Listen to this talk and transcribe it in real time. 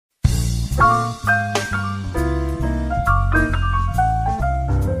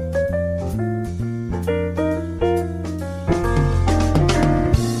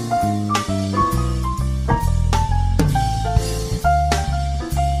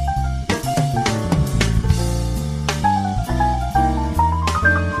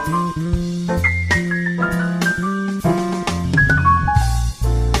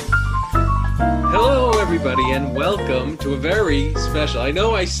special. I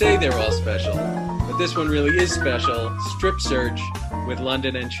know I say they're all special, but this one really is special. Strip Search with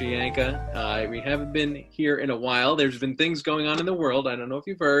London and Chianca. We haven't been here in a while. There's been things going on in the world. I don't know if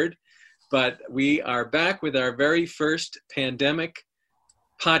you've heard, but we are back with our very first pandemic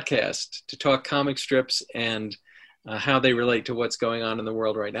podcast to talk comic strips and how they relate to what's going on in the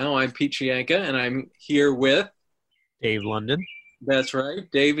world right now. I'm Pete Chianca, and I'm here with Dave London. That's right.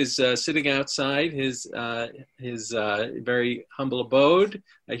 Dave is sitting outside his very humble abode.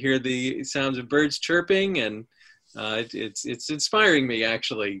 I hear the sounds of birds chirping, and it's inspiring me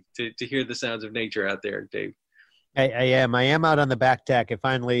actually to hear the sounds of nature out there, Dave. I am out on the back deck. It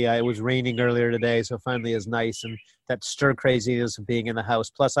was raining earlier today, so finally is nice, and that stir craziness of being in the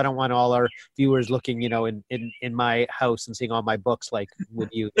house. Plus, I don't want all our viewers looking, in my house and seeing all my books like with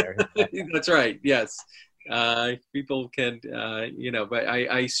you there. That's right. Yes. People can, but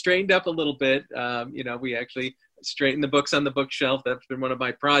I straightened up a little bit. We actually straightened the books on the bookshelf. That's been one of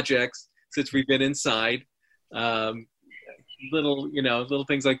my projects since we've been inside. Little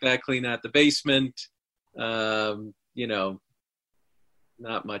things like that, clean out the basement, not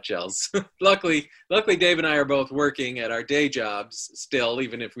much else. Luckily Dave and I are both working at our day jobs still,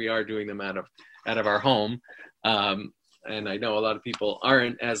 even if we are doing them out of our home. And I know a lot of people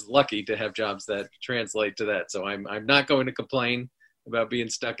aren't as lucky to have jobs that translate to that. So I'm not going to complain about being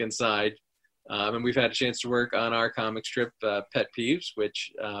stuck inside. And we've had a chance to work on our comic strip, Pet Peeves,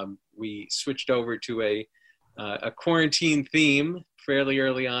 which we switched over to a quarantine theme fairly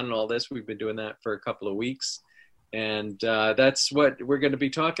early on in all this. We've been doing that for a couple of weeks. And that's what we're going to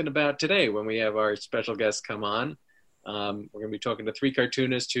be talking about today when we have our special guests come on. We're going to be talking to three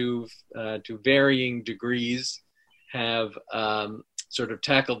cartoonists who, to varying degrees, have sort of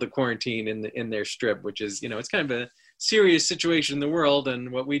tackled the quarantine in their strip, which is, it's kind of a serious situation in the world,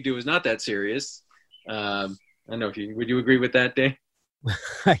 and what we do is not that serious. I don't know would you agree with that, Dave?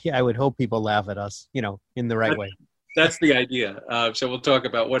 Yeah, I would hope people laugh at us, in the right way. That's the idea. So we'll talk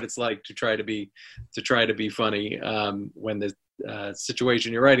about what it's like to try to be funny when the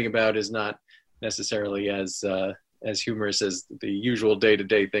situation you're writing about is not necessarily as humorous as the usual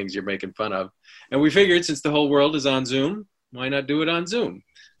day-to-day things you're making fun of. And we figured since the whole world is on Zoom, why not do it on Zoom?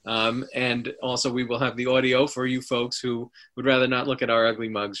 And also we will have the audio for you folks who would rather not look at our ugly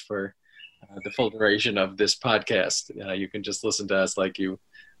mugs for the full duration of this podcast. You can just listen to us like you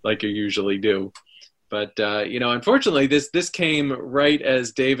usually do. But, unfortunately, this came right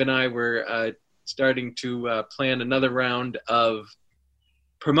as Dave and I were starting to plan another round of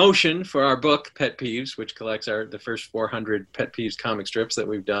promotion for our book, Pet Peeves, which collects the first 400 Pet Peeves comic strips that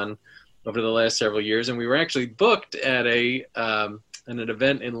we've done over the last several years. And we were actually booked at an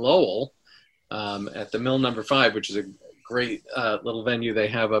event in Lowell at the Mill Number 5, which is a great little venue they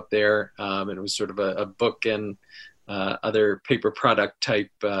have up there. And it was sort of a book and other paper product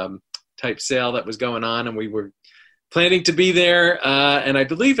type sale that was going on. And we were planning to be there. And I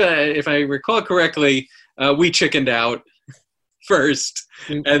believe, if I recall correctly, we chickened out first,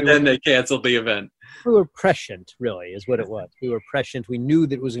 and then they canceled the event. We were prescient, really, is what it was. We were prescient. We knew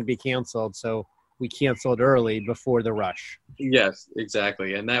that it was going to be canceled, so we canceled early before the rush. Yes,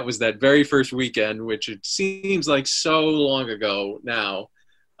 exactly. And that was that very first weekend, which it seems like so long ago now,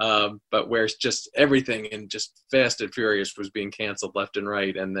 but where just everything and just Fast and Furious was being canceled left and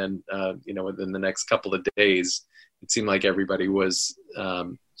right. And then, within the next couple of days, it seemed like everybody was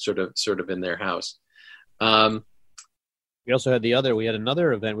sort of in their house. We also had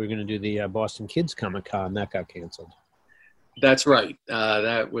another event. We were going to do the Boston Kids Comic Con. That got canceled. That's right.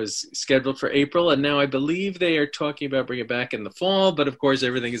 That was scheduled for April, and now I believe they are talking about bringing it back in the fall, but of course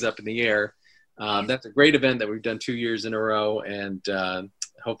everything is up in the air. That's a great event that we've done 2 years in a row, and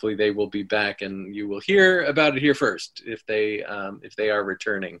hopefully they will be back, and you will hear about it here first if they are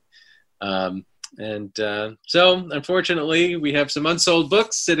returning. So unfortunately, we have some unsold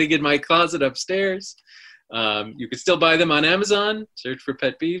books sitting in my closet upstairs. You can still buy them on Amazon. Search for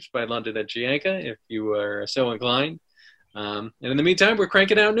Pet Peeves by London and Chianca if you are so inclined. And in the meantime, we're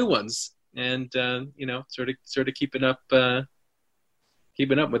cranking out new ones, and sort of keeping up with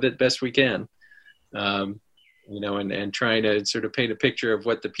it best we can. And trying to sort of paint a picture of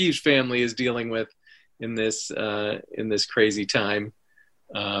what the Peeves family is dealing with in this crazy time.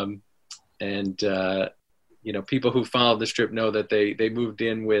 People who follow the strip know that they moved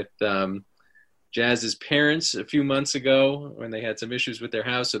in with Jazz's parents a few months ago when they had some issues with their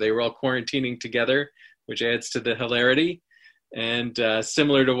house. So they were all quarantining together, which adds to the hilarity. And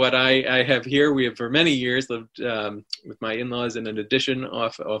similar to what I have here, we have for many years lived with my in-laws in an addition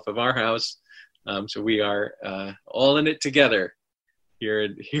off of our house. So we are all in it together here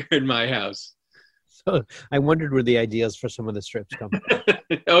in my house. So I wondered where the ideas for some of the strips come from.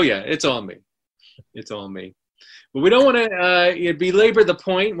 Oh yeah, it's all me. It's all me. But we don't want to belabor the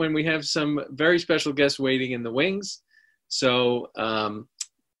point when we have some very special guests waiting in the wings. So,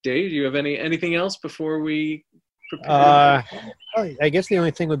 Dave, do you have anything else before we prepare? I guess the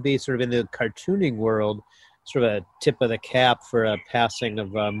only thing would be sort of in the cartooning world, sort of a tip of the cap for a passing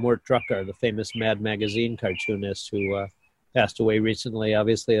of Mort Drucker, the famous Mad Magazine cartoonist who passed away recently.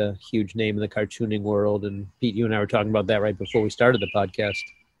 Obviously a huge name in the cartooning world. And Pete, you and I were talking about that right before we started the podcast.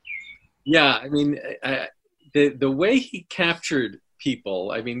 Yeah, I mean, the way he captured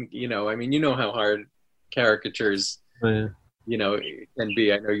people, I mean, you know how hard caricatures, can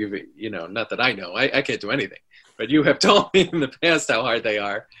be. I know not that I know, I can't do anything, but you have told me in the past how hard they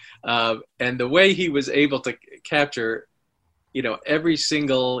are. And the way he was able to capture, every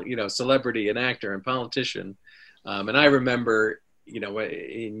single, celebrity and actor and politician. And I remember,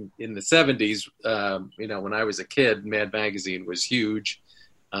 in the 70s, when I was a kid, Mad Magazine was huge.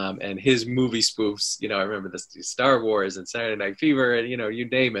 And his movie spoofs, I remember the Star Wars and Saturday Night Fever and, you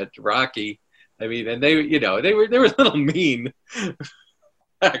name it, Rocky. I mean, and they were a little mean,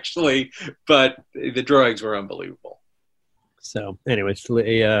 actually, but the drawings were unbelievable. So anyways,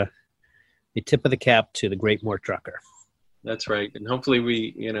 a tip of the cap to the great Mort Drucker. That's right. And hopefully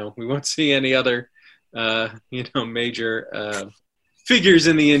we won't see any other, major figures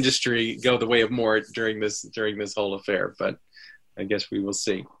in the industry go the way of Mort during this whole affair. But I guess we will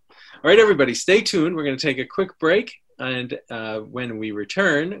see. All right, everybody, stay tuned. We're going to take a quick break. And when we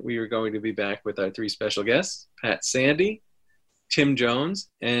return, we are going to be back with our three special guests, Pat Sandy, Tim Jones,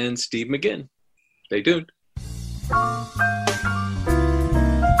 and Steve McGinn. Stay tuned.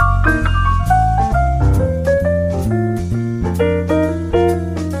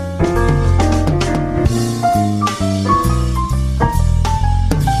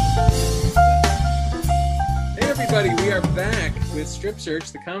 We are back with Strip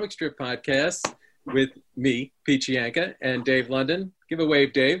Search, the comic strip podcast, with me, Pete Chianca, and Dave London. Give a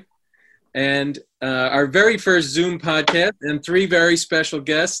wave, Dave. And our very first Zoom podcast, and three very special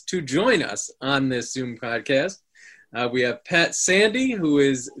guests to join us on this Zoom podcast. We have Pat Sandy, who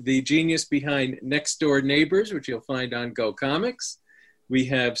is the genius behind Next Door Neighbors, which you'll find on Go Comics. We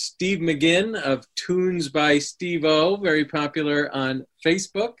have Steve McGinn of Toons by Stev-O, very popular on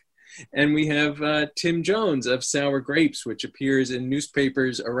Facebook. And we have Tim Jones of Sour Grapes, which appears in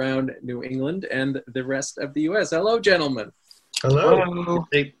newspapers around New England and the rest of the U.S. Hello, gentlemen. Hello.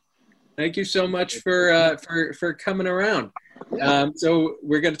 Thank you so much for coming around. So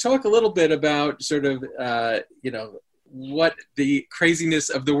we're going to talk a little bit about sort of, what the craziness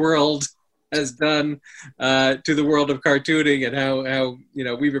of the world has done to the world of cartooning and how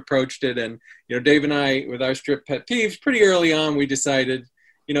we've approached it. And, Dave and I, with our strip pet peeves, pretty early on, we decided,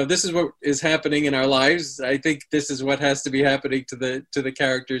 this is what is happening in our lives. I think this is what has to be happening to the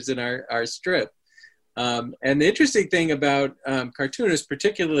characters in our strip. And the interesting thing about cartoonists,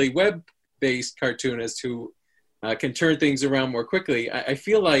 particularly web-based cartoonists who can turn things around more quickly, I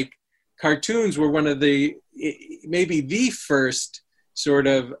feel like cartoons were one of maybe the first sort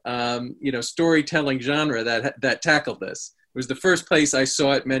of, storytelling genre that tackled this. It was the first place I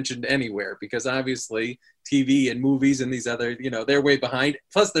saw it mentioned anywhere, because obviously TV and movies and these other, they're way behind.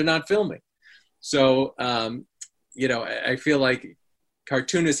 Plus, they're not filming. So, I feel like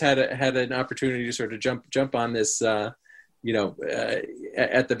cartoonists had an opportunity to sort of jump on this, at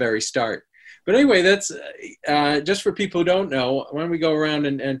the very start. But anyway, that's just for people who don't know. Why don't we go around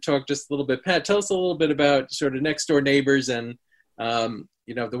and talk just a little bit? Pat, tell us a little bit about sort of Next Door Neighbors and, the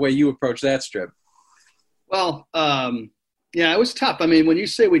way you approach that strip. Well, yeah, it was tough. I mean, when you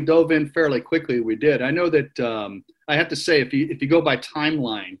say we dove in fairly quickly, we did. I know that I have to say, if you go by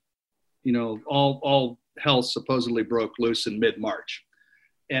timeline, all hell supposedly broke loose in mid-March.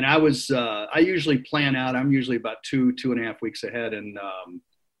 And I usually plan out, I'm usually about 2.5 weeks ahead. And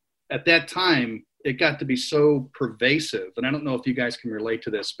at that time, it got to be so pervasive. And I don't know if you guys can relate to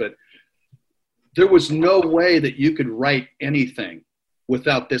this, but there was no way that you could write anything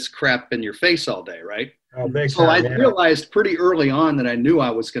without this crap in your face all day, right? Oh, big so time, I realized pretty early on that I knew I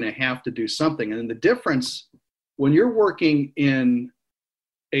was going to have to do something. And the difference when you're working in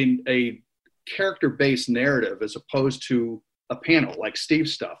a character-based narrative as opposed to a panel like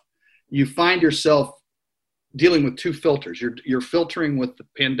Steve's stuff, you find yourself dealing with two filters. You're filtering with the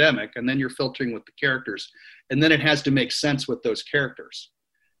pandemic, and then you're filtering with the characters. And then it has to make sense with those characters.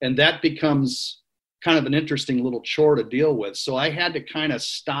 And that becomes kind of an interesting little chore to deal with. So I had to kind of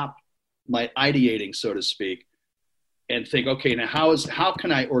stop my ideating, so to speak, and think, okay, now how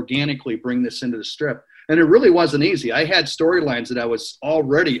can I organically bring this into the strip? And it really wasn't easy. I had storylines that I was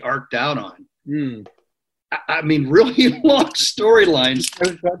already arced out on, Mm. I mean, really long storylines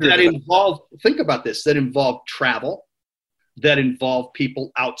that involve, think about this, that involve travel, that involve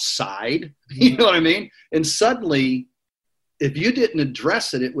people outside, you know what I mean? And suddenly, if you didn't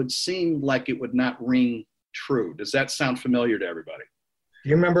address it, it would seem like it would not ring true. Does that sound familiar to everybody? Do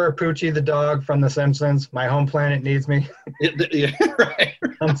you remember Poochie the dog from The Simpsons? My home planet needs me. Yeah, right.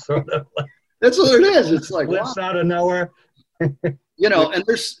 I'm sort of like, That's what it is. It's like, lips wow. out of nowhere. You know, and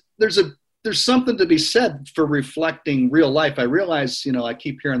there's something to be said for reflecting real life. I realize, you know, I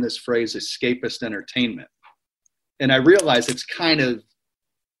keep hearing this phrase, escapist entertainment. And I realize it's kind of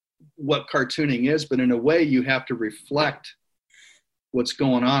what cartooning is, but in a way you have to reflect what's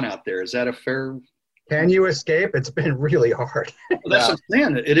going on out there. Is that a fair? Can you escape? It's been really hard. Well, that's what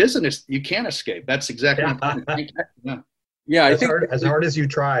I'm saying. It isn't. You can't escape. That's exactly what I'm saying. Yeah. Yeah, I think as hard as you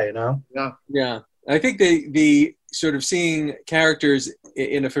try, you know. Yeah. Yeah, I think the sort of seeing characters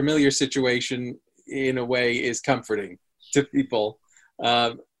in a familiar situation in a way is comforting to people.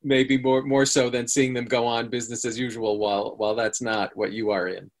 Maybe more so than seeing them go on business as usual while that's not what you are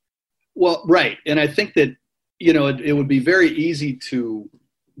in. Well, right, and I think that, you know, it would be very easy to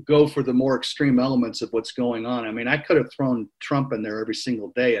go for the more extreme elements of what's going on. I mean, I could have thrown Trump in there every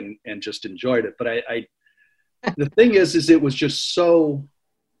single day and just enjoyed it. But I the thing is it was just so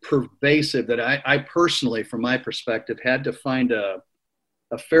pervasive that I personally, from my perspective, had to find a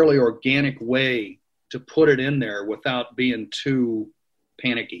fairly organic way to put it in there without being too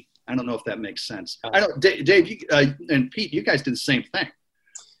panicky. I don't know if that makes sense. I don't, Dave and Pete, you guys did the same thing.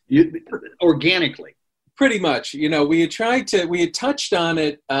 Organically. Pretty much, you know, we had touched on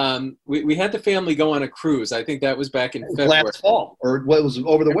it. We had the family go on a cruise. I think that was back in February. Last fall, or what was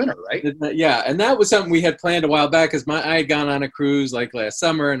over the winter, right? Yeah, and that was something we had planned a while back because I had gone on a cruise like last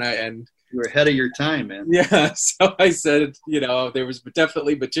summer, and you were ahead of your time, man. Yeah, so I said, you know, there was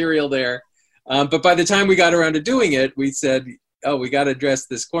definitely material there, but by the time we got around to doing it, we said, oh, we got to address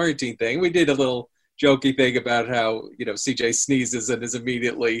this quarantine thing. We did a little jokey thing about how, you know, CJ sneezes and is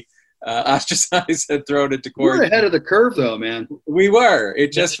immediately ostracized and thrown into quarantine. We're ahead of the curve, though, man. We were.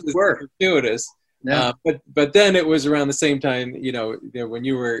 It just was gratuitous. Yeah. But then it was around the same time, you know when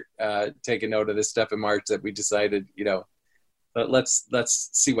you were taking note of this stuff in March that we decided, you know, let's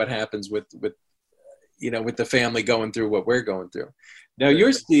see what happens with the family going through what we're going through. Now,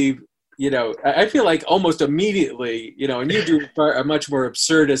 you're Steve. You know, I feel like almost immediately, you know, and you do a much more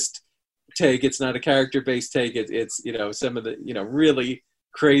absurdist take. It's not a character-based take. It's you know, some of the, you know, really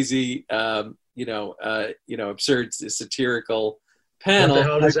crazy, absurd satirical panel. What the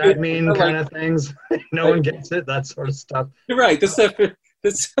hell does that mean? Kind of things. No one gets it. That sort of stuff. Right. The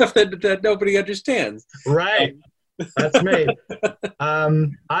stuff that nobody understands. Right. That's me. I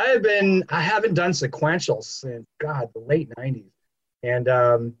haven't done sequentials since the late '90s,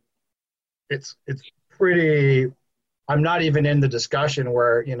 and it's pretty. I'm not even in the discussion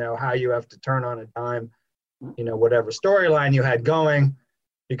where, you know, how you have to turn on a dime, you know, whatever storyline you had going,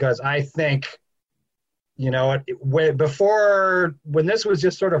 because I think, you know, before, when this was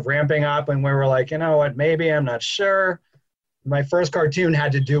just sort of ramping up and we were like, you know what, maybe, I'm not sure. My first cartoon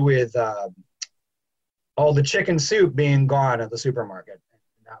had to do with all the chicken soup being gone at the supermarket.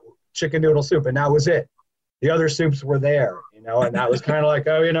 Chicken noodle soup, and that was it. The other soups were there, you know, and that was kind of like,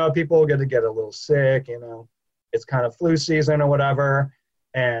 oh, you know, people get to get a little sick, you know, it's kind of flu season or whatever.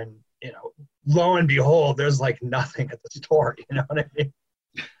 And, you know, lo and behold, there's like nothing at the store, you know what I mean?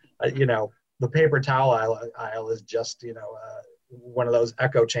 You know, the paper towel aisle is just, you know, one of those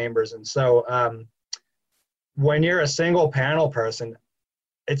echo chambers. And so when you're a single panel person,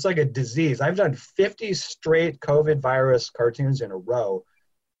 it's like a disease. I've done 50 straight COVID virus cartoons in a row,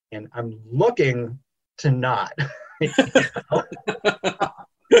 and I'm looking to not.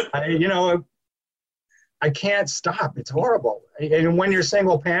 I can't stop. It's horrible. And when you're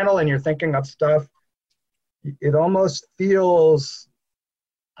single panel and you're thinking up stuff, it almost feels,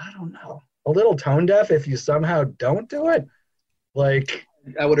 I don't know, a little tone deaf if you somehow don't do it. Like,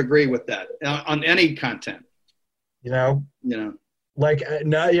 I would agree with that on any content. You know, like,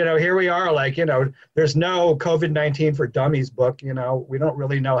 no, you know, here we are, like, you know, there's no COVID-19 for Dummies book, you know, we don't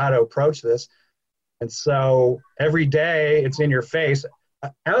really know how to approach this. And so every day it's in your face.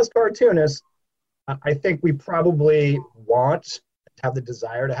 As cartoonists, I think we probably want to have the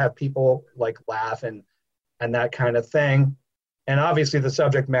desire to have people like laugh and that kind of thing. And obviously the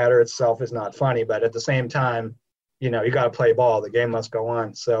subject matter itself is not funny, but at the same time, you know, you got to play ball. The game must go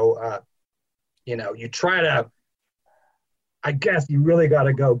on. So, you know, you try to, I guess you really got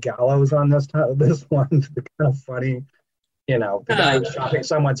to go gallows on this one. The kind of funny, you know, the guy who's chopping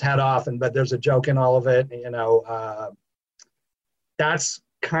someone's head off, but there's a joke in all of it. You know, that's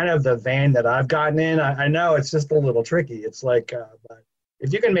kind of the vein that I've gotten in. I know it's just a little tricky. It's like, but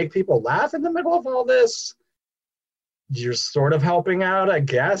if you can make people laugh in the middle of all this, you're sort of helping out, I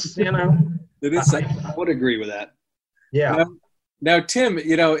guess, you know? It is. I would agree with that. Yeah. Now, Tim,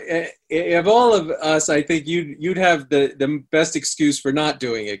 you know, of all of us, I think you'd have the best excuse for not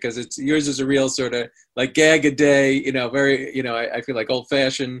doing it, because it's yours is a real sort of like gag a day, you know, very, you know, I feel like old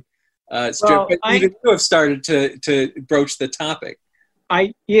fashioned strip. Well, but even you have started to broach the topic.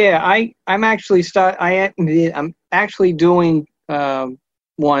 I'm actually doing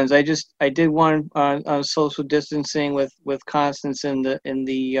ones. I did one on social distancing with Constance in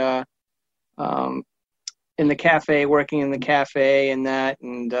the cafe, working in the cafe and that,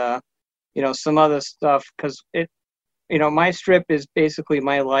 and you know, some other stuff, because you know, my strip is basically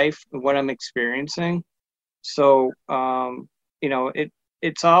my life and what I'm experiencing. So you know,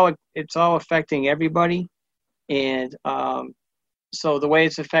 it's all affecting everybody, and so the way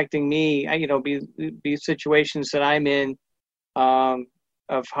it's affecting me, you know, be situations that I'm in,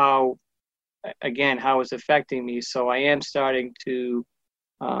 of how it's affecting me. So I am starting to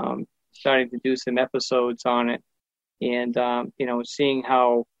do some episodes on it, and you know, seeing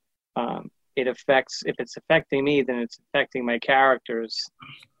how it affects. If it's affecting me, then it's affecting my characters.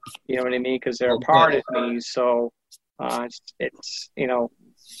 You know what I mean? Because they're a part of me. So it's you know,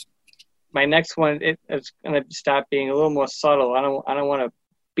 my next one, it's going to start being a little more subtle. I don't want to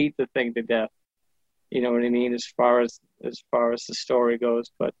beat the thing to death. You know what I mean? As far as the story goes,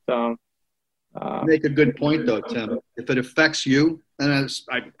 but make a good point though, Tim. If it affects you, and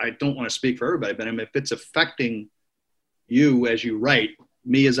I don't want to speak for everybody, but I mean, if it's affecting you as you write,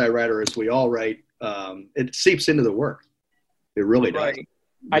 me as I write, or as we all write, it seeps into the work. It really does. Right.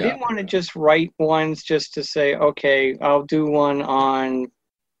 I didn't want to just write ones just to say, okay, I'll do one on,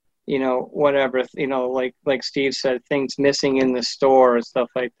 you know, whatever, you know, like Steve said, things missing in the store and stuff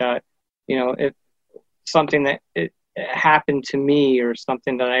like that. You know, if something that it happened to me, or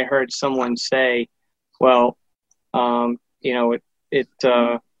something that I heard someone say, well, you know, it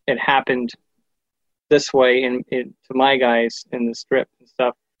happened this way to my guys in the strip and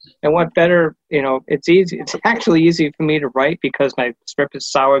stuff. And what better, you know, it's actually easy for me to write because my strip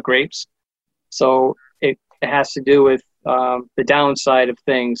is sour grapes. So it has to do with the downside of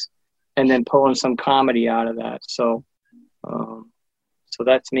things, and then pulling some comedy out of that. So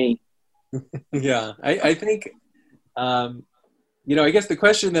that's me. Yeah, I think, you know, I guess the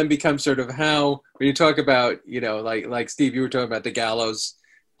question then becomes sort of how, when you talk about, you know, like Steve, you were talking about the gallows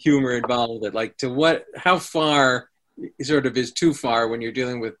humor involved, like how far sort of is too far when you're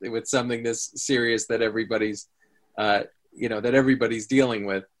dealing with something this serious that everybody's, you know, that everybody's dealing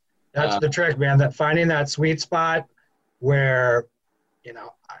with. That's the trick, man, that finding that sweet spot where, you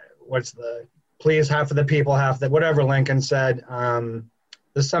know, please half of the people, half that, whatever Lincoln said.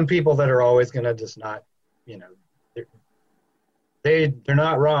 There's some people that are always going to just not, you know, they're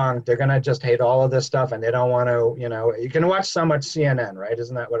not wrong. They're going to just hate all of this stuff, and they don't want to, you know, you can watch so much CNN, right?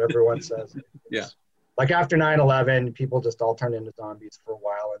 Isn't that what everyone says? Yeah. Like after 9/11, people just all turned into zombies for a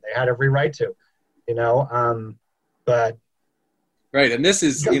while, and they had every right to, you know, but. Right. And this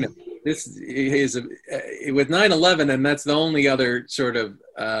is, you know, this is with 9/11, and that's the only other sort of,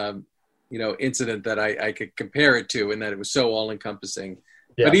 you know, incident that I could compare it to, and that it was so all encompassing.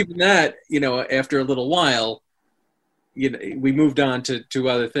 Yeah. But even that, you know, after a little while, you know, we moved on to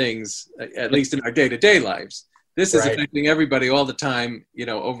other things, at least in our day-to-day lives. This is affecting everybody all the time, you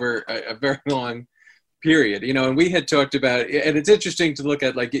know, over a very long period, you know, and we had talked about, and it's interesting to look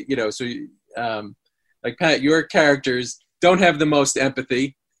at, like, you know, so like Pat, your characters don't have the most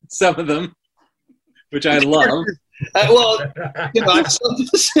empathy, some of them, which I love. Well, you know, I've said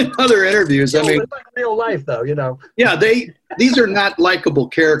this in other interviews. I mean, it's like real life, though, you know. Yeah, these are not likable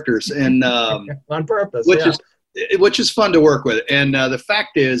characters, and on purpose, which is fun to work with. And the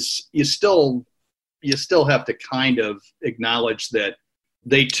fact is, you still have to kind of acknowledge that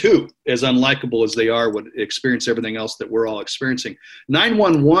they too, as unlikable as they are, would experience everything else that we're all experiencing.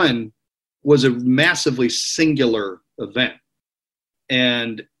 9/11 was a massively singular event,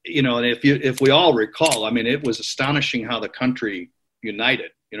 and you know, and if we all recall, I mean, it was astonishing how the country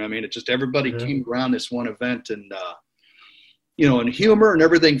united. You know, I mean, it just everybody came around this one event, and you know, and humor and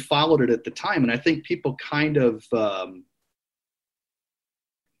everything followed it at the time. And I think people kind of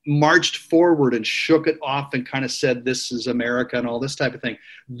marched forward and shook it off and kind of said, "This is America," and all this type of thing.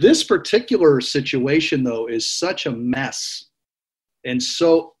 This particular situation, though, is such a mess and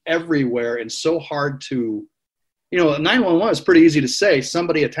so everywhere and so hard to. You know, 911 is pretty easy to say.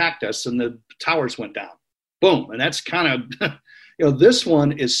 Somebody attacked us and the towers went down. Boom. And that's kind of, you know, this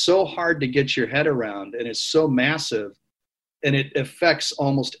one is so hard to get your head around, and it's so massive and it affects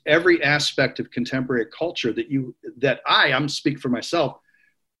almost every aspect of contemporary culture that I'm speak for myself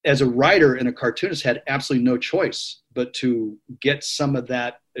as a writer and a cartoonist had absolutely no choice but to get some of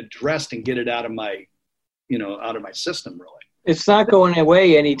that addressed and get it out of my system, really. It's not going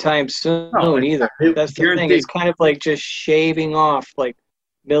away anytime soon either. That's the thing. It's kind of like just shaving off like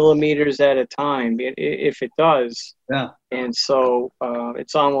millimeters at a time, if it does. Yeah. And so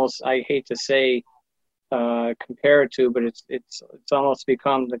it's almost, I hate to say compare it to, but it's almost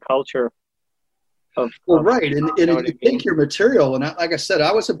become the culture of. Right. And you take your material, and like I said,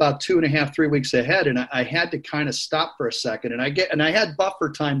 I was about 2.5, 3 weeks ahead, and I had to kind of stop for a second, and I had buffer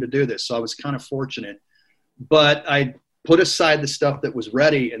time to do this, so I was kind of fortunate. But I put aside the stuff that was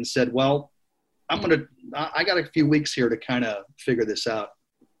ready and said, well, I got a few weeks here to kind of figure this out.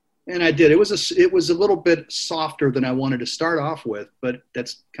 And I did. It was a little bit softer than I wanted to start off with, but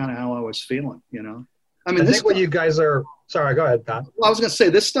that's kind of how I was feeling, you know. I mean, I think what you guys are. Sorry, go ahead, Pat. Well, I was going to say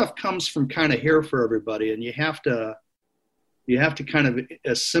this stuff comes from kind of here for everybody, and you have to kind of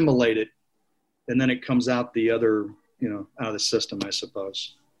assimilate it, and then it comes out the other, out of the system, I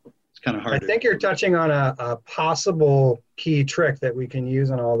suppose. It's kind of hard. I think you're touching on a possible key trick that we can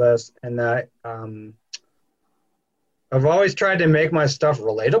use in all this, and that I've always tried to make my stuff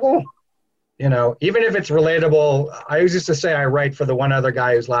relatable. Even if it's relatable, I used to say I write for the one other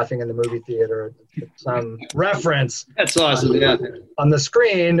guy who's laughing in the movie theater. Some reference. That's awesome. Yeah. On the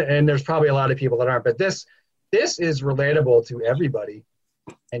screen, and there's probably a lot of people that aren't. But this is relatable to everybody,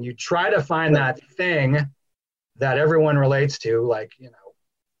 and you try to find that thing that everyone relates to, like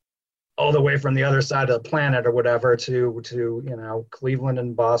all the way from the other side of the planet or whatever to Cleveland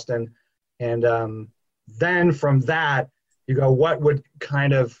and Boston, and then from that you go, what would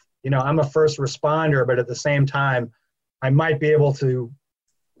kind of I'm a first responder, but at the same time, I might be able to,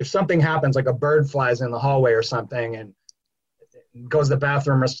 if something happens, like a bird flies in the hallway or something and goes to the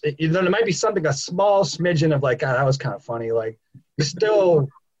bathroom, there might be something, a small smidgen of like, that was kind of funny. Like, you still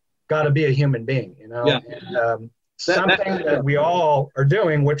got to be a human being, Yeah. And, something that we all are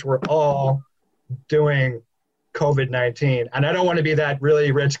doing, which we're all doing COVID-19. And I don't want to be that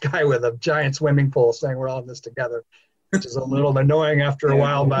really rich guy with a giant swimming pool saying we're all in this together, which is a little annoying after a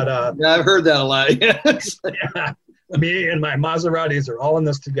while, but yeah, I've heard that a lot. Yes. Yeah, me and my Maseratis are all in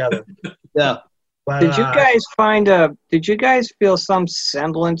this together. Yeah. But, did you guys feel some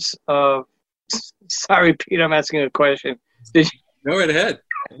semblance of, sorry, Pete, I'm asking a question. Go right ahead.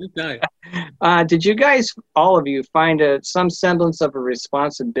 Anytime. Did you guys, all of you, find some semblance of a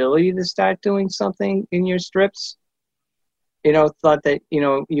responsibility to start doing something in your strips? Thought that,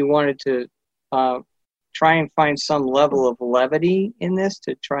 you wanted to try and find some level of levity in this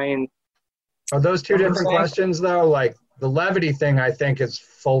to try and. Are those two different questions, though? Like, the levity thing, I think, is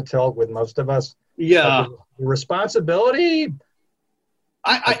full tilt with most of us. Yeah. The responsibility,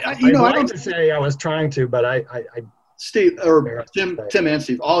 I like to say I was trying to, but I Steve or Tim and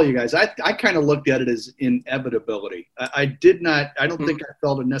Steve, all you guys, I kind of looked at it as inevitability. I don't think I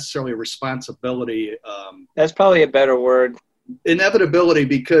felt necessarily a responsibility. That's probably a better word. Inevitability,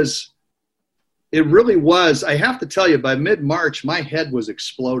 because it really was. I have to tell you, by mid-March, my head was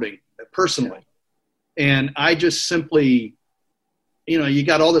exploding personally. And I just simply, you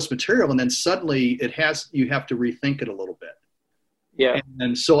got all this material, and then suddenly you have to rethink it a little bit. Yeah.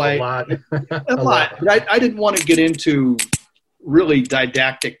 And so a lot. But I didn't want to get into really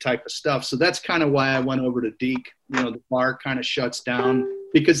didactic type of stuff. So that's kind of why I went over to Deke. The bar kind of shuts down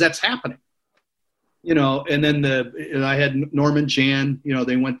because that's happening. And then I had Norm and Jan,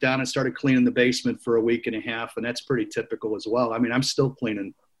 they went down and started cleaning the basement for a week and a half. And that's pretty typical as well. I mean, I'm still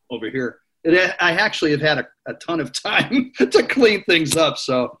cleaning over here. I actually have had a ton of time to clean things up.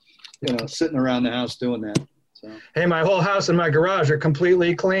 So, sitting around the house doing that. So. Hey, my whole house and my garage are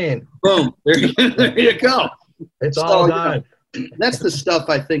completely clean. Boom. There you go. It's all done. That's the stuff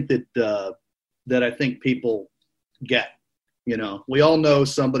I think that I think people get. We all know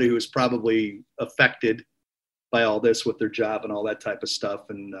somebody who is probably affected by all this with their job and all that type of stuff.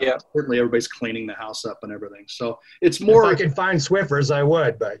 And certainly everybody's cleaning the house up and everything. So it's more. If I could find Swiffers, I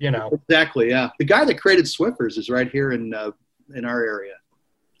would, but Exactly. Yeah. The guy that created Swiffers is right here in our area.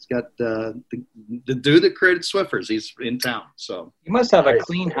 He's got the dude that created Swiffers. He's in town. So you must have a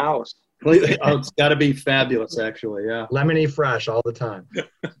clean house. Oh, it's got to be fabulous, actually. Yeah. Lemony fresh all the time.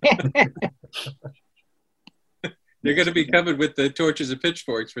 They're going to be coming with the torches and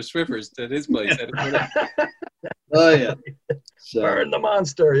pitchforks for Swiffers at his place. Oh, yeah. So, burn the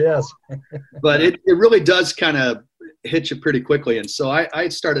monster, yes. But it really does kind of hit you pretty quickly. And so I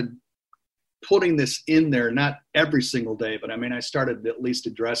started putting this in there, not every single day, but I mean, I started at least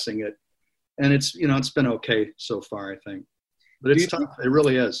addressing it. And it's been okay so far, I think. But it's tough. It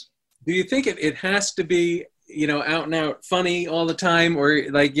really is. Do you think it has to be, out and out funny all the time? Or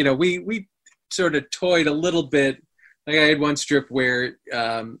like, we sort of toyed a little bit. Like I had one strip where,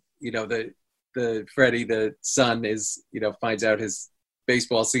 the Freddie, the son is, finds out his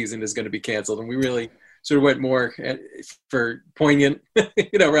baseball season is going to be canceled. And we really sort of went more for poignant,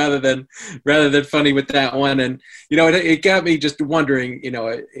 rather than funny with that one. And, it got me just wondering,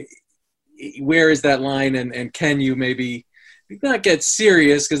 where is that line, and can you maybe not get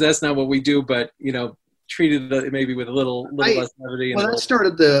serious, because that's not what we do, but, treat it maybe with a little less levity. Well, I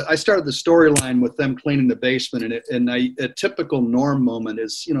started the storyline with them cleaning the basement, and a typical Norm moment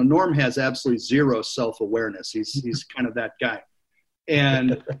is, Norm has absolutely zero self-awareness. He's kind of that guy.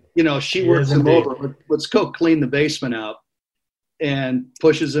 And, she works him over. Let's go clean the basement out, and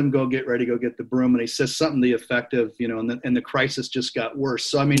pushes him, go get ready, go get the broom. And he says something to the effect of, and the crisis just got worse.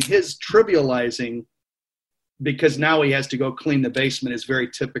 So, I mean, his trivializing, because now he has to go clean the basement, is very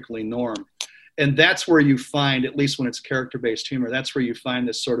typically Norm. And that's where you find, at least when it's character-based humor, that's where you find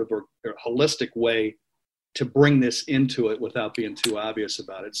this sort of a holistic way to bring this into it without being too obvious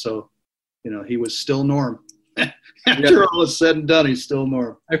about it. So, he was still Norm. After all is said and done, he's still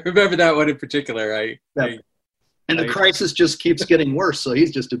Norm. I remember that one in particular. And the crisis just keeps getting worse, so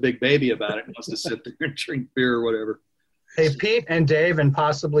he's just a big baby about it and wants to sit there and drink beer or whatever. Hey, Pete and Dave and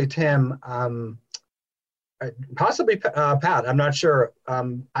possibly Tim, possibly Pat, I'm not sure.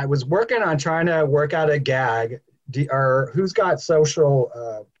 I was working on trying to work out a gag. Who's got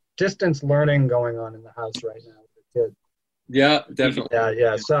social distance learning going on in the house right now with the kids? Yeah, definitely.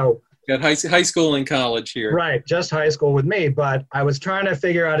 Yeah. So got high school and college here. Right, just high school with me. But I was trying to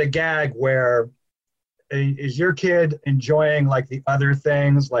figure out a gag where is your kid enjoying like the other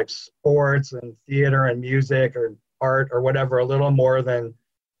things like sports and theater and music or art or whatever a little more than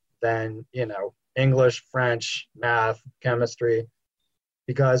English, French, math, chemistry,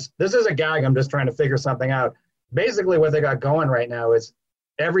 because this is a gag. I'm just trying to figure something out. Basically what they got going right now is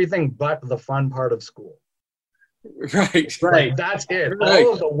everything but the fun part of school. Right. Like, that's it. Right.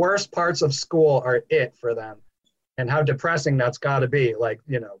 All of the worst parts of school are it for them. And how depressing that's got to be. Like,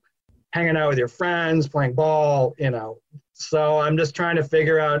 hanging out with your friends, playing ball, So I'm just trying to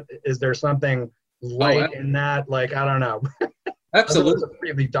figure out, is there something light in that? Like, I don't know. Absolutely. It's a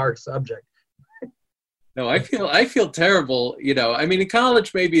really dark subject. No, I feel terrible. I mean, in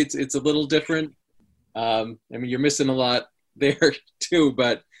college, maybe it's a little different. I mean, you're missing a lot there too,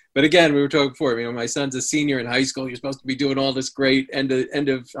 but again, we were talking before, my son's a senior in high school. You're supposed to be doing all this great end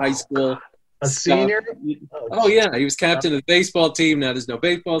of high school. A senior? Oh yeah. He was captain of the baseball team. Now there's no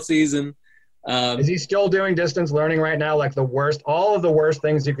baseball season. Is he still doing distance learning right now? Like all of the worst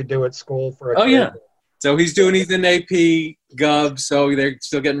things you could do at school for a kid? Yeah. So he's in AP Gov. So they're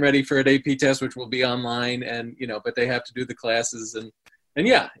still getting ready for an AP test, which will be online, and but they have to do the classes, and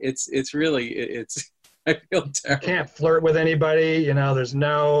yeah, it's really I feel terrible. Can't flirt with anybody. There's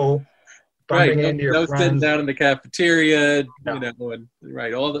no bumping into your friends. Sitting down in the cafeteria.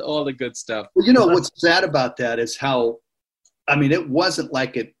 And all the good stuff. Well, what's sad about that is how, it wasn't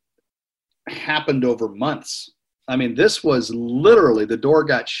like it happened over months. This was literally, the door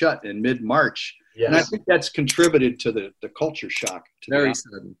got shut in mid-March. Yes. And I think that's contributed to the culture shock. Very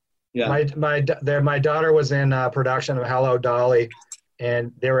sudden. Yeah. My daughter was in production of Hello, Dolly,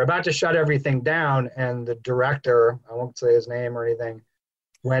 and they were about to shut everything down, and the director, I won't say his name or anything,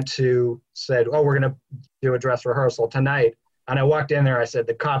 said, we're going to do a dress rehearsal tonight. And I walked in there, I said,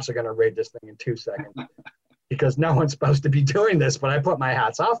 the cops are going to raid this thing in 2 seconds because no one's supposed to be doing this. But I put my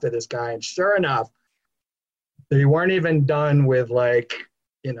hats off to this guy, and sure enough, they weren't even done with I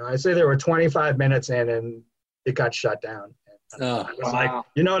say there were 25 minutes in and it got shut down. I was like,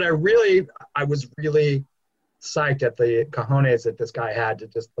 I was really psyched at the cojones that this guy had to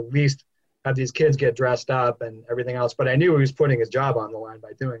just at least have these kids get dressed up and everything else. But I knew he was putting his job on the line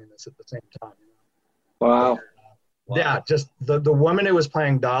by doing this at the same time. Wow. Yeah, just the woman who was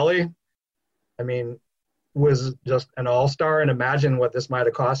playing Dolly, was just an all-star, and imagine what this might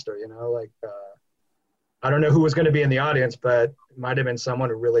have cost her, I don't know who was going to be in the audience, but it might have been someone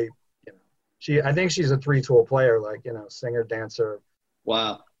who really, I think she's a three-tool player, singer, dancer.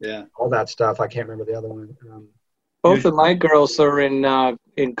 Wow. Yeah. All that stuff. I can't remember the other one. Both of my girls are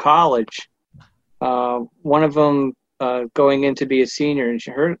in college. One of them going in to be a senior, and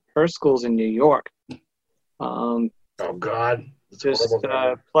her school's in New York. Oh God. Just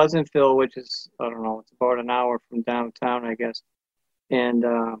Pleasantville, which is, I don't know, it's about an hour from downtown, I guess. And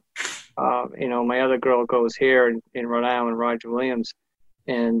my other girl goes here in Rhode Island, Roger Williams.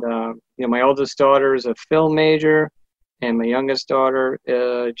 And, my oldest daughter is a film major, and my youngest daughter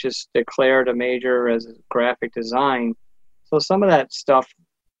just declared a major as graphic design. So some of that stuff,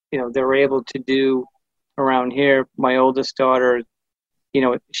 they're able to do around here. My oldest daughter,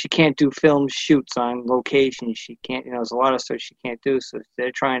 she can't do film shoots on location. She can't, there's a lot of stuff she can't do. So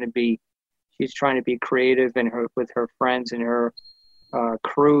she's trying to be creative with her friends and her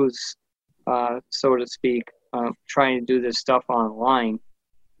crews, so to speak, trying to do this stuff online.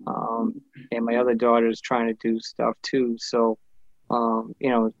 And my other daughter is trying to do stuff too. So,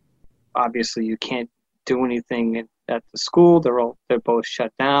 obviously you can't do anything at the school. They're both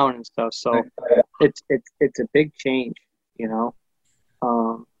shut down and stuff. So it's a big change,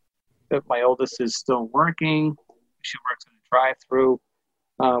 But my oldest is still working. She works in a drive-through,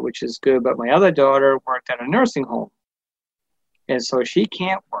 which is good. But my other daughter worked at a nursing home, and so she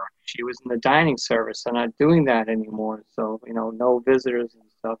can't work. She was in the dining service. They're not doing that anymore. So no visitors and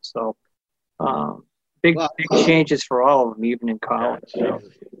stuff. So big changes for all of them, even in college. So.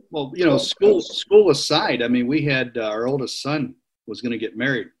 Well, school aside, I mean, we had our oldest son was going to get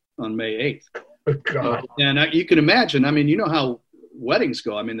married on May 8th. Oh, God. And you can imagine, I mean, you know how weddings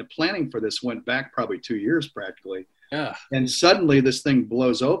go. I mean, the planning for this went back probably 2 years practically. Yeah. And suddenly this thing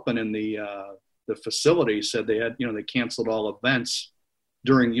blows open, and the facility said they had, they canceled all events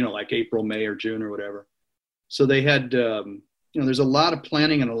during, like April, May, or June or whatever. So they had, there's a lot of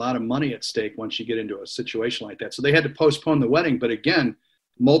planning and a lot of money at stake once you get into a situation like that. So they had to postpone the wedding. But again,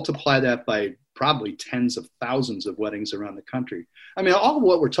 multiply that by probably tens of thousands of weddings around the country. I mean, all of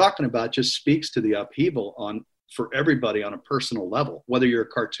what we're talking about just speaks to the upheaval for everybody on a personal level, whether you're a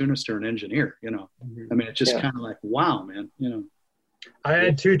cartoonist or an engineer, Mm-hmm. I mean, it's just kind of like, wow, man, I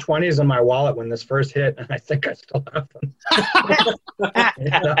had 2 20s in my wallet when this first hit, and I think I still have them.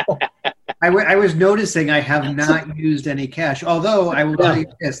 I was noticing I have not used any cash. Although I will tell you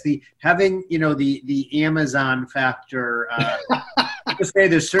this: the Amazon factor. To say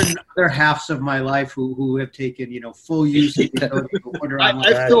there's certain other halves of my life who have taken full use of the ability to order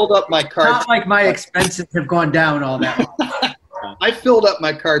online. I filled up my car. Not like my expenses have gone down all that much. I filled up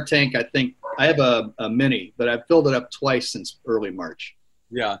my car tank. I think I have a Mini, but I've filled it up twice since early March.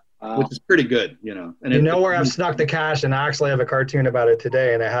 Yeah. Which is pretty good, And where I've snuck the cash, and I actually have a cartoon about it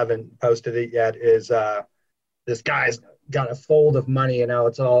today, and I haven't posted it yet, is this guy's got a fold of money,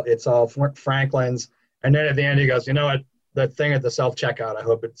 it's all Franklin's. And then at the end he goes, what? The thing at the self-checkout, I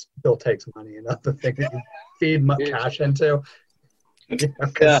hope it still takes money, the thing that you feed cash into.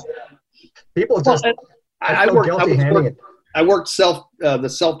 People just, I feel guilty handing it. I worked the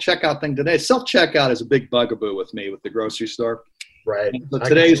self-checkout thing today. Self-checkout is a big bugaboo with me with the grocery store. Right. But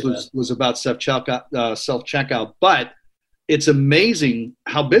today's was about self-checkout, but it's amazing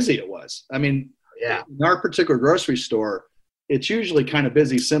how busy it was. I mean, in our particular grocery store, it's usually kind of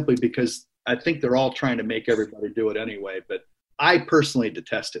busy simply because I think they're all trying to make everybody do it anyway, but I personally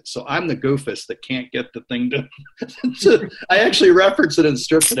detest it. So I'm the goofus that can't get the thing to I actually referenced it in the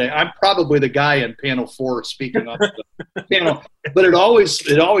strip today. I'm probably the guy in panel 4 speaking up the panel, but it always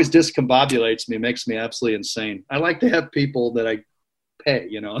discombobulates me, makes me absolutely insane. I like to have people that I pay,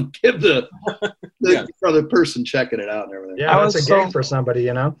 and give the other person checking it out and everything. Yeah, that's a gig for somebody,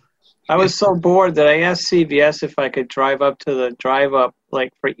 I was so bored that I asked CVS if I could drive up to the drive-up,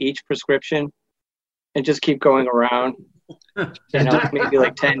 like for each prescription, and just keep going around. Maybe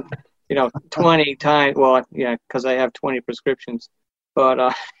like 10, 20 times. Well, yeah, because I have 20 prescriptions. But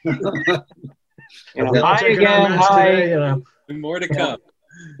hi again. Hi. More to come.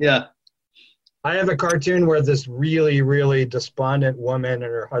 Yeah. I have a cartoon where this really, really despondent woman and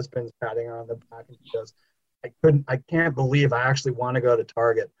her husband's patting her on the back, and she goes, I can't believe I actually want to go to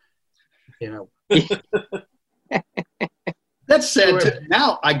Target. That's sad too.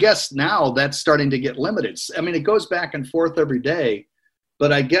 Now, I guess that's starting to get limited. I mean, it goes back and forth every day,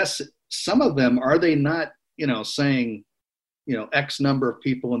 but I guess some of them, are they not, saying, X number of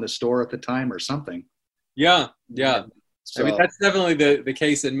people in the store at the time or something? Yeah. So, I mean, that's definitely the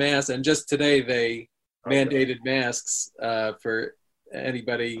case in mass. And just today they mandated masks for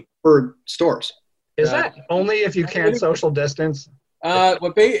anybody. For stores. Is that only if you can't social distance?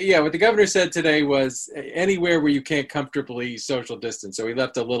 What the governor said today was anywhere where you can't comfortably social distance. So he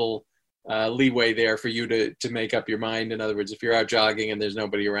left a little leeway there for you to make up your mind. In other words, if you're out jogging and there's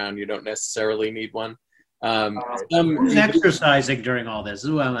nobody around, you don't necessarily need one. Who's exercising during all this?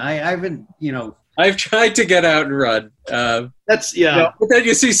 I haven't, I've tried to get out and run. But then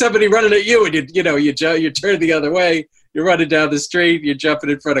you see somebody running at you, and you turn the other way. You're running down the street. You're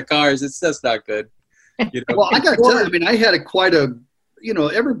jumping in front of cars. It's just not good. Well, I got to tell you, I mean, I had quite a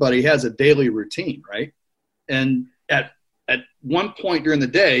everybody has a daily routine, right? And at one point during the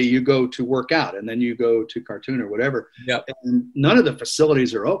day, you go to work out, and then you go to cartoon or whatever. Yep. And none of the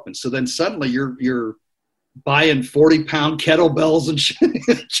facilities are open. So then suddenly you're buying 40-pound kettlebells and shit,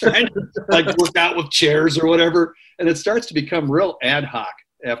 trying to like work out with chairs or whatever. And it starts to become real ad hoc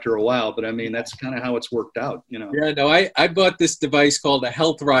after a while. But I mean, that's kind of how it's worked out, you know. Yeah, no, I bought this device called a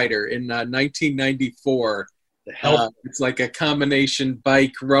Health Rider in 1994. It's like a combination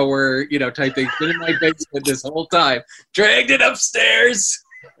bike rower, you know, type thing. Been in my basement this whole time. Dragged it upstairs.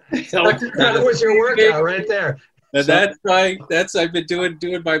 That was your workout right there. And that's I've been doing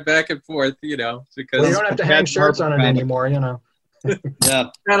my back and forth, you know, because you don't have to hang shirts on it anymore, you know. Yeah,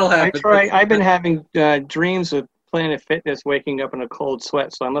 that'll happen. I've been having dreams of Planet Fitness, waking up in a cold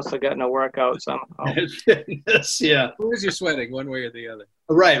sweat, so I must have gotten a workout somehow. Yes, yeah. Who's you're sweating, one way or the other?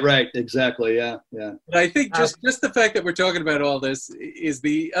 Right, exactly, yeah. But I think just the fact that we're talking about all this is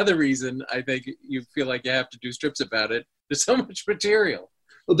the other reason I think you feel like you have to do strips about it. There's so much material.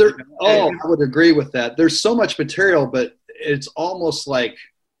 Well, I would agree with that. There's so much material, but it's almost like,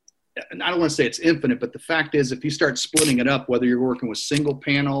 and I don't want to say it's infinite, but the fact is, if you start splitting it up, whether you're working with single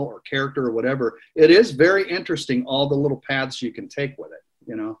panel or character or whatever, it is very interesting, all the little paths you can take with it,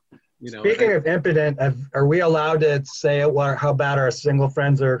 you know. Speaking of impotent, are we allowed to say how bad our single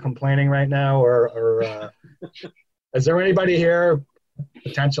friends are complaining right now? Or is there anybody here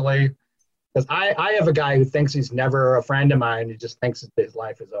potentially? Because I have a guy who thinks he's never a friend of mine. He just thinks his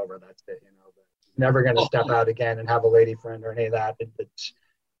life is over. That's it, you know. But he's never going to step out again and have a lady friend or any of that.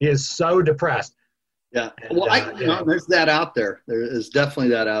 He is so depressed. Yeah. Well, there's that out there. There is definitely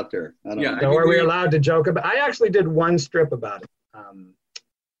that out there. I don't know. So are we allowed to joke about? I actually did one strip about it.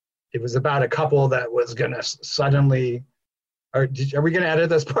 It was about a couple that was going to suddenly. Are we going to edit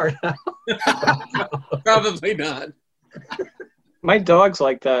this part out? Probably not. My dog's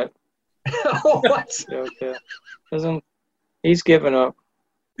like that. What? Okay. He's given up.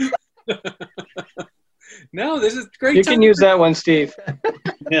 No, this is great. You can use that one, Steve.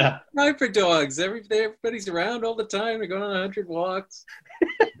 Yeah. Time for dogs. Everybody's around all the time. They're going on 100 walks.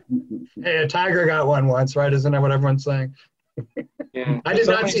 Hey, a tiger got one once, right? Isn't that what everyone's saying? Yeah. I did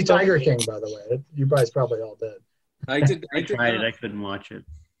not see Tiger King, by the way. You guys probably all did. I did. I tried it. I couldn't watch it.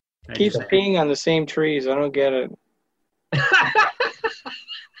 Keeps peeing on the same trees. I don't get it.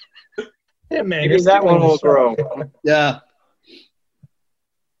 Yeah, maybe that one will grow. Yeah.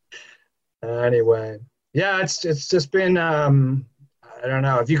 Anyway, yeah, it's just been I don't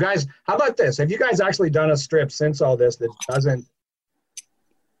know. How about this? Have you guys actually done a strip since all this that doesn't,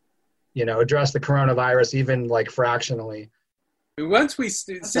 you know, address the coronavirus even like fractionally? Once we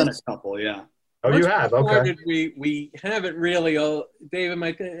done a couple, yeah. Oh, you have? Okay. We haven't really. Dave, I'm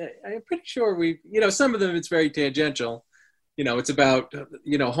pretty sure we. You know, some of them it's very tangential. You know, it's about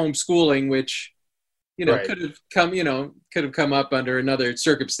homeschooling, which Right. could have come up under another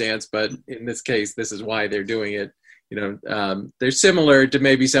circumstance, but in this case, this is why they're doing it. You know, they're similar to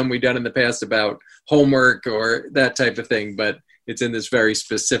maybe some we've done in the past about homework or that type of thing, but it's in this very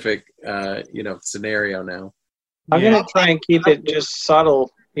specific, scenario now. I'm going to try and keep it just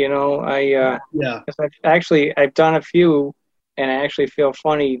subtle. You know, I've done a few, and I actually feel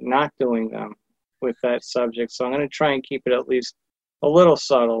funny not doing them with that subject. So I'm going to try and keep it at least a little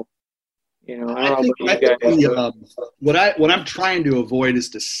subtle. You know, what I'm trying to avoid is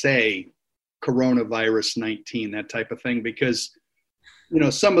to say coronavirus 19, that type of thing, because, you know,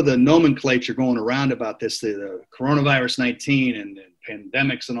 some of the nomenclature going around about this, the coronavirus 19 and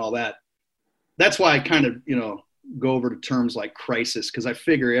pandemics and all that. That's why I kind of, you know, go over to terms like crisis, because I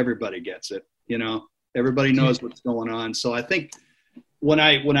figure everybody gets it. You know, everybody knows what's going on. So I think when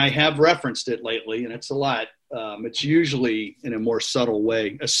I have referenced it lately, and it's a lot, it's usually in a more subtle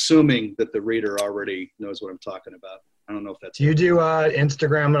way, assuming that the reader already knows what I'm talking about. I don't know if that's. Do you do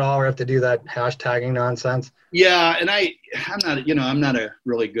Instagram at all, or have to do that hashtagging nonsense? Yeah, and I'm not a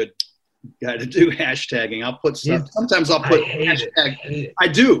really good guy to do hashtagging. I'll put stuff. Sometimes I'll put hashtag. I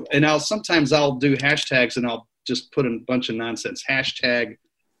do, and sometimes I'll do hashtags, and I'll just put in a bunch of nonsense. Hashtag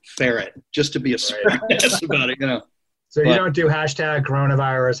ferret, just to be a smartass about it, you know. So you don't do hashtag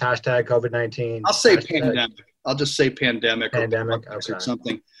coronavirus, hashtag COVID-19. I'll say pandemic. I'll just say pandemic or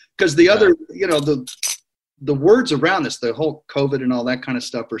something. Because the other, you know, the words around this, the whole COVID and all that kind of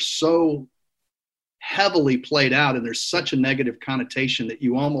stuff are so heavily played out, and there's such a negative connotation that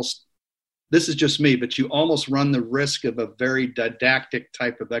you almost, this is just me, but you almost run the risk of a very didactic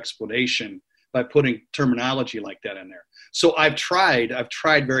type of explanation by putting terminology like that in there. So I've tried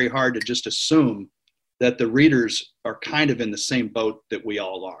very hard to just assume that the readers are kind of in the same boat that we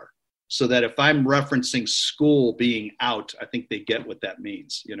all are. So that if I'm referencing school being out, I think they get what that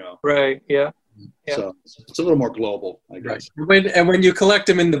means, you know? Right, yeah. So it's a little more global, I guess. Right. When you collect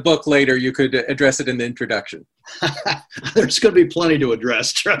them in the book later, you could address it in the introduction. There's going to be plenty to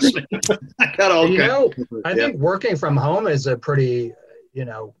address. Trust me. I got all I think working from home is a pretty,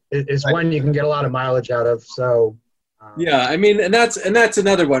 is one you can get a lot of mileage out of. So. Yeah, I mean, and that's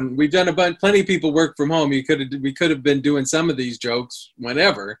another one. We've done plenty of people work from home. We could have been doing some of these jokes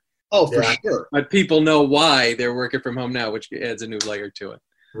whenever. Oh, for sure. But people know why they're working from home now, which adds a new layer to it.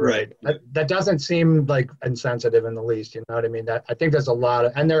 Right. That doesn't seem like insensitive in the least. You know what I mean? I think there's a lot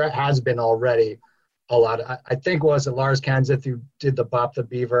of, and there has been already a lot of. I think was it Lars Kenseth who did the Bop the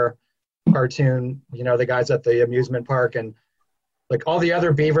Beaver cartoon? The guys at the amusement park, and like all the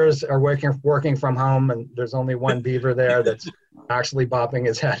other beavers are working from home, and there's only one beaver there that's actually bopping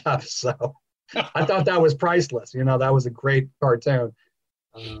his head up. So I thought that was priceless. That was a great cartoon.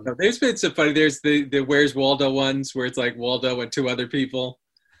 There's been some funny. There's the Where's Waldo ones where it's like Waldo and two other people.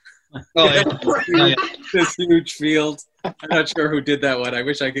 Oh, yeah. This huge field. I'm not sure who did that one. I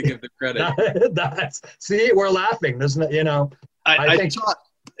wish I could give them credit. See, we're laughing. There's no, I think.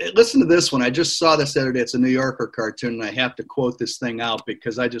 Listen to this one. I just saw this the other day. It's a New Yorker cartoon, and I have to quote this thing out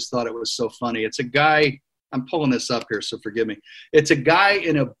because I just thought it was so funny. It's a guy. I'm pulling this up here, so forgive me. It's a guy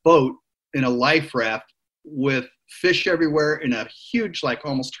in a boat in a life raft with fish everywhere in a huge, like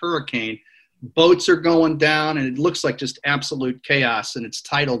almost hurricane. Boats are going down, and it looks like just absolute chaos. And it's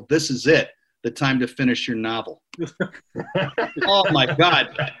titled, "This Is It, the Time to Finish Your Novel." Oh my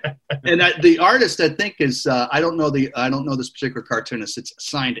God! And the artist, I think, is I don't know this particular cartoonist. It's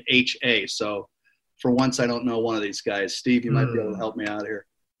signed H.A. So for once, I don't know one of these guys. Steve, you might be able to help me out here.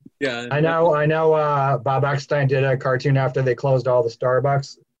 Yeah, I know. Bob Eckstein did a cartoon after they closed all the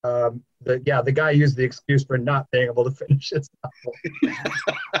Starbucks. The guy used the excuse for not being able to finish his novel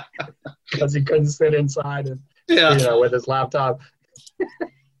because he couldn't sit inside and with his laptop.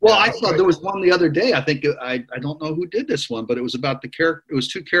 Well, I thought there was one the other day. I think I don't know who did this one, but it was about the character. It was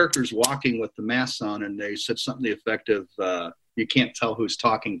two characters walking with the masks on, and they said something to the effect of, "You can't tell who's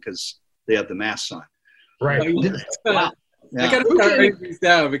talking because they have the masks on." Right. Wow. Yeah. I got to start writing these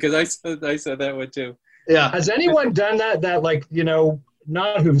down because I said that one too. Yeah. Has anyone done that? That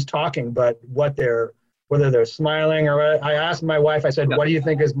not who's talking, but whether they're smiling or what? I asked my wife. I said, "What do you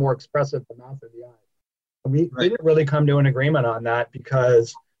think is more expressive, the mouth or the eye?" And we didn't really come to an agreement on that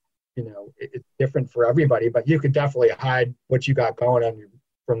because it's different for everybody. But you could definitely hide what you got going on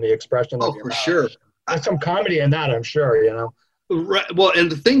from the expression. Oh, of your for mouth. sure. There's some comedy in that, I'm sure. Right. Well,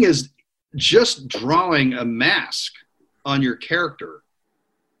 and the thing is, just drawing a mask on your character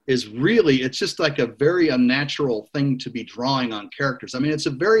is really, it's just like a very unnatural thing to be drawing on characters. I mean, it's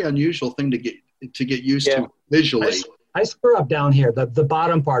a very unusual thing to get used to visually. I screw up down here. The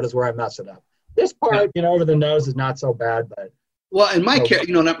bottom part is where I mess it up. This part, over the nose is not so bad, but. Well, and my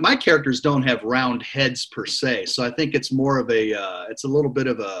characters don't have round heads per se, so I think it's more of it's a little bit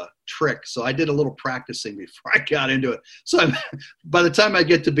of a trick. So I did a little practicing before I got into it. So by the time I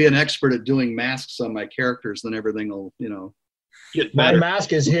get to be an expert at doing masks on my characters, then everything will, get better. My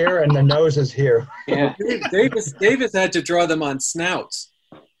mask is here and the nose is here. Yeah. Davis had to draw them on snouts.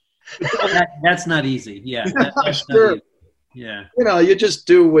 That's not easy. Yeah. That's sure. easy. Yeah. You just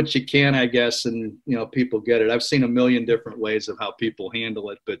do what you can, I guess, and people get it. I've seen a million different ways of how people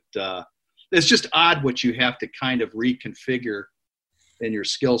handle it, but it's just odd what you have to kind of reconfigure in your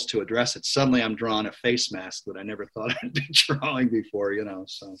skills to address it. Suddenly I'm drawing a face mask that I never thought I'd be drawing before,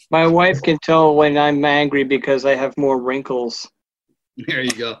 so. My wife can tell when I'm angry because I have more wrinkles. There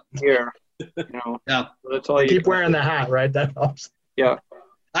you go. Here. Yeah. That's all you keep wearing the hat, right? That helps. Yeah.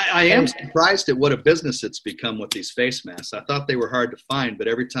 I am surprised at what a business it's become with these face masks. I thought they were hard to find, but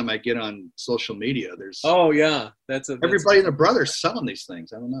every time I get on social media, there's everybody and their brother's selling these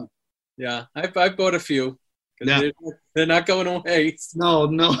things. I don't know. Yeah, I've bought a few. Yeah. They're not going away. No,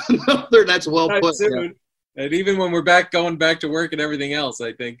 that's well put. Soon. Yeah. And even when we're going back to work and everything else,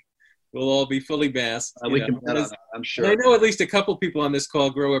 I think we'll all be fully masked. We can bet on that, I'm sure. I know at least a couple people on this call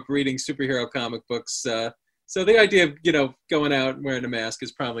grew up reading superhero comic books. So the idea of going out and wearing a mask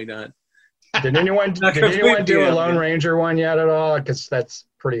is probably not. Did anyone do a Lone Ranger one yet at all? Because that's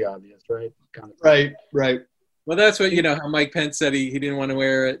pretty obvious, right? Right. Well, that's what how Mike Pence said he didn't want to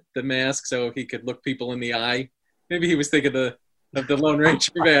wear the mask so he could look people in the eye. Maybe he was thinking of the Lone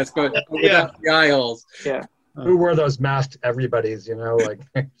Ranger mask, but without the eye holes. Yeah. Who wore those masks? Everybody's, like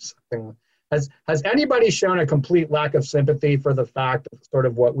something. Has anybody shown a complete lack of sympathy for the fact that sort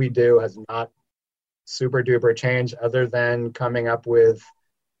of what we do has not super duper change other than coming up with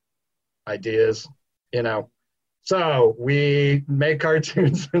ideas, so we make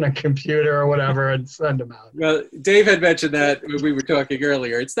cartoons in a computer or whatever and send them out. Well, Dave had mentioned that when we were talking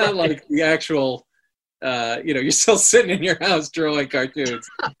earlier. It's not like the actual you're still sitting in your house drawing cartoons.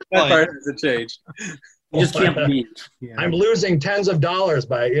 That part hasn't changed. You just can't believe. Yeah. I'm losing tens of dollars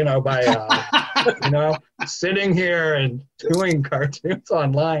by sitting here and doing cartoons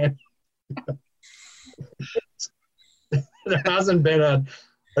online. There hasn't been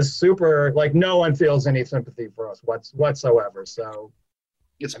a super, like, no one feels any sympathy for us whatsoever. So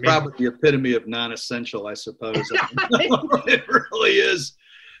It's probably the epitome of non-essential, I suppose. It really is.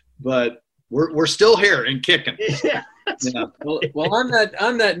 But we're still here and kicking. yeah, Yeah. Well, on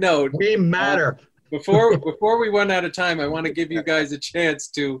that note, we matter. before we run out of time, I want to give you guys a chance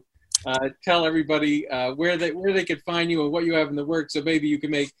to tell everybody where they could find you and what you have in the works, so maybe you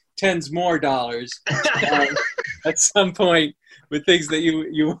can make tens more dollars at some point with things that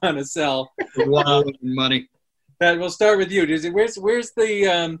you want to sell. Money. That we'll start with you. Where's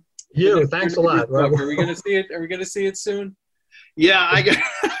the You, thanks a lot. book? Are we going to see it? Are we going to see it soon? Yeah, I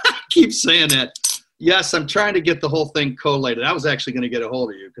keep saying that. Yes, I'm trying to get the whole thing collated. I was actually going to get a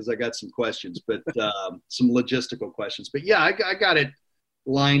hold of you because I got some questions, but some logistical questions. But yeah, I got it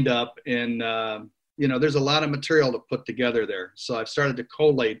lined up, and there's a lot of material to put together there. So I've started to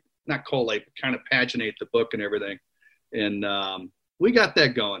not collate, but kind of paginate the book and everything. And we got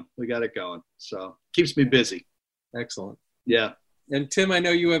that going. We got it going. So keeps me busy. Excellent. Yeah. And Tim, I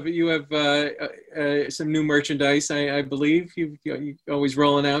know you have some new merchandise. I believe you're always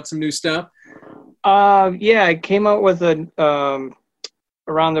rolling out some new stuff. Yeah, I came out with around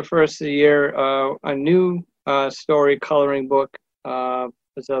the first of the year a new story coloring book.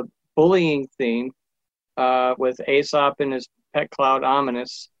 It's a bullying theme with Aesop and his pet cloud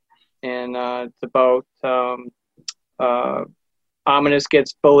Ominous, and it's about Ominous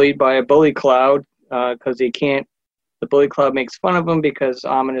gets bullied by a bully cloud because he can't. The bully cloud makes fun of him because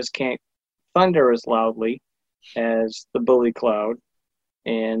Ominous can't thunder as loudly as the bully cloud.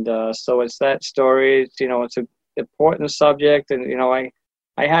 And so it's that story. It's an important subject, and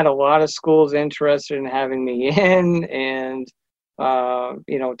I had a lot of schools interested in having me in, and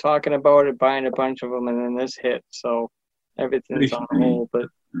talking about it, buying a bunch of them, and then this hit. So everything's on hold. But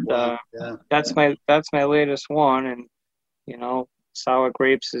Yeah. that's my latest one, and Sour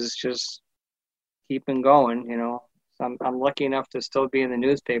Grapes is just keeping going. I'm lucky enough to still be in the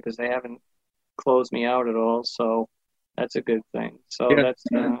newspapers. They haven't closed me out at all, so that's a good thing. So Yeah.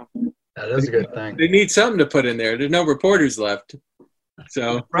 That is a good thing. They need something to put in there. There's no reporters left,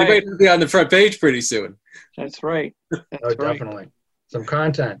 so Right. they might be on the front page pretty soon. That's right. That's Oh, right. definitely. Some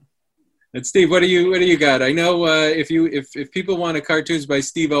content. And Steve, what do you got? I know if people want a Cartoons by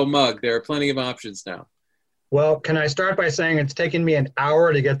Stev-O mug, there are plenty of options now. Well, can I start by saying it's taken me an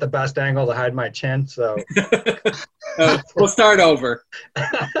hour to get the best angle to hide my chin, so We'll start over.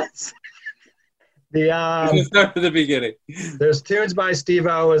 We'll start from the beginning. There's Toons by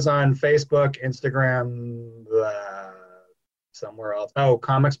Stev-O is on Facebook, Instagram, somewhere else. Oh,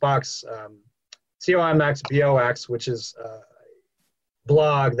 Comics Box, COMXBOX, which is a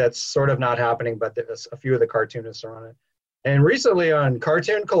blog that's sort of not happening, but there's a few of the cartoonists are on it. And recently on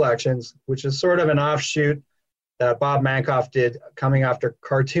Cartoon Collections, which is sort of an offshoot that Bob Mankoff did coming after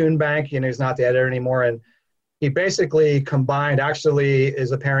Cartoon Bank. He's not the editor anymore. And he basically combined, actually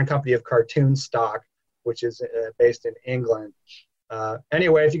is a parent company of Cartoon Stock, which is based in England.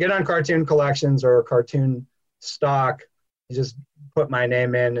 Anyway, if you get on Cartoon Collections or Cartoon Stock, you just put my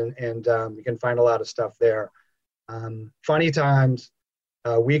name in, and you can find a lot of stuff there. Funny Times,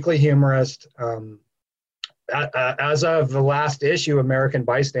 Weekly Humorist. As of the last issue, American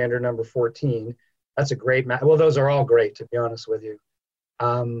Bystander number 14. That's a great well, those are all great, to be honest with you.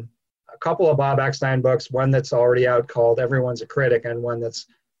 A couple of Bob Eckstein books, one that's already out called Everyone's a Critic, and one that's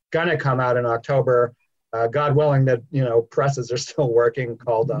going to come out in October, God willing that, presses are still working,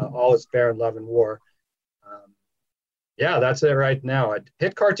 called All is Fair in Love and War. Yeah, that's it right now.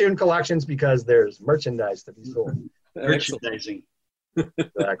 Hit Cartoon Collections because there's merchandise to be sold. Merchandising.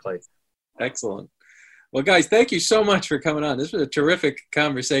 Exactly. Excellent. Well, guys, thank you so much for coming on. This was a terrific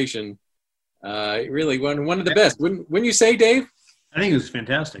conversation. Really one of the best. Wouldn't you say, Dave? I think it was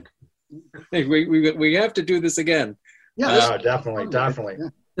fantastic. Hey, we have to do this again. Yeah. Definitely. Yeah.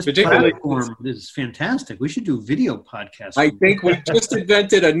 This Particularly- platform is fantastic. We should do video podcasts. I think we just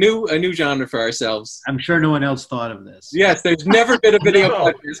invented a new genre for ourselves. I'm sure no one else thought of this. Yes, there's never been a video No.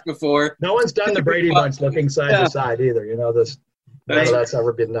 podcast before. No one's done the Brady Bunch looking side to side either. That's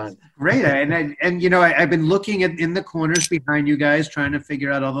ever been done. Great. I've been looking in the corners behind you guys, trying to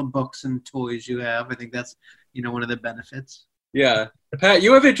figure out all the books and toys you have. I think that's, one of the benefits. Yeah. Pat,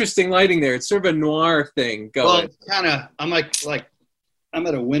 you have interesting lighting there. It's sort of a noir thing going. Well, it's kind of, I'm like I'm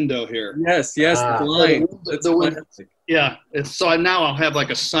at a window here. Yes, the line. That's the window. classic. Yeah. Now I'll have like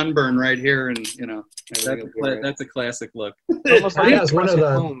a sunburn right here, and That's a classic look. Almost Yeah, like it's one of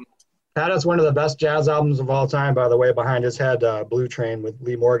the- home. Pat has one of the best jazz albums of all time, by the way. Behind his head, Blue Train with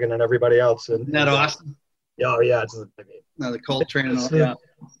Lee Morgan and everybody else. And Isn't that awesome? oh yeah, it's No, the Coltrane and all. Yeah.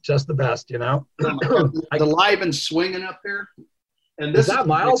 just the best, you know. The Live and Swinging up here. And Is that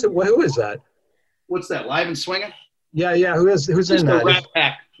Miles? Who is that? What's that? Live and Swinging? Yeah. Who's Just in that?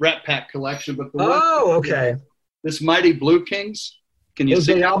 Rat Pack collection. But the Okay. This Mighty Blue Kings. Can you Is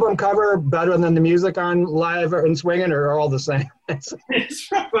see the album cover better than the music on Live and Swinging, or all the same? It's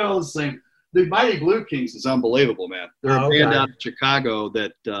probably all the same. The Mighty Blue Kings is unbelievable, man. They're a band out of Chicago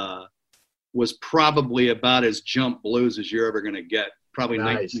that was probably about as jump blues as you're ever going to get. Probably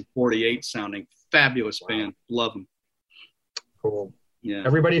 1948 sounding. Fabulous band. Love them. Cool. Yeah.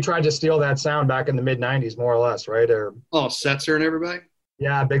 Everybody tried to steal that sound back in the mid-'90s, more or less, right? Or Setzer and everybody?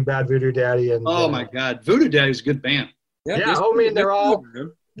 Yeah, Big Bad Voodoo Daddy. And my God. Voodoo Daddy's a good band. Yeah, I mean, they're all,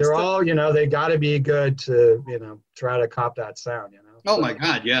 you know, they got to be good to, you know, try to cop that sound, you know. Oh, my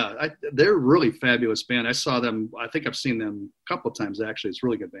God, yeah. They're a really fabulous band. I saw them. I think I've seen them a couple of times, actually. It's a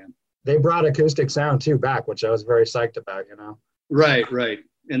really good band. They brought acoustic sound, too, back, which I was very psyched about, you know. Right.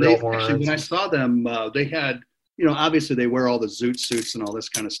 And they actually, when I saw them, they had, you know, obviously they wear all the zoot suits and all this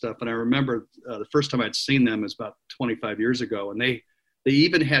kind of stuff. And I remember the first time I'd seen them was about 25 years ago, and they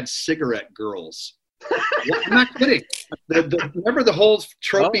even had cigarette girls. I'm not kidding. Remember the whole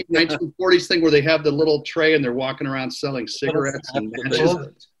tropey 1940s thing where they have the little tray and they're walking around selling cigarettes and matches?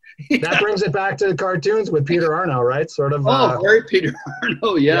 That brings it back to Cartoons with Peter Arno, right? Sort of. Very Peter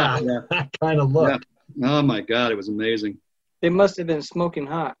Arno, yeah. That kind of look. Yeah. Oh, my God, it was amazing. They must have been smoking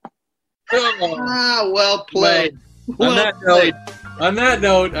hot. Well played. On that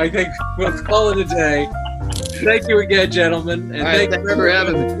note, I think we'll call it a day. Thank you again, gentlemen, and thank you for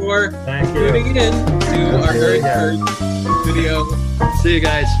having me for tuning in to our very first video. See you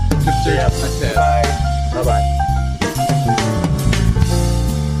guys. Bye. Bye-bye.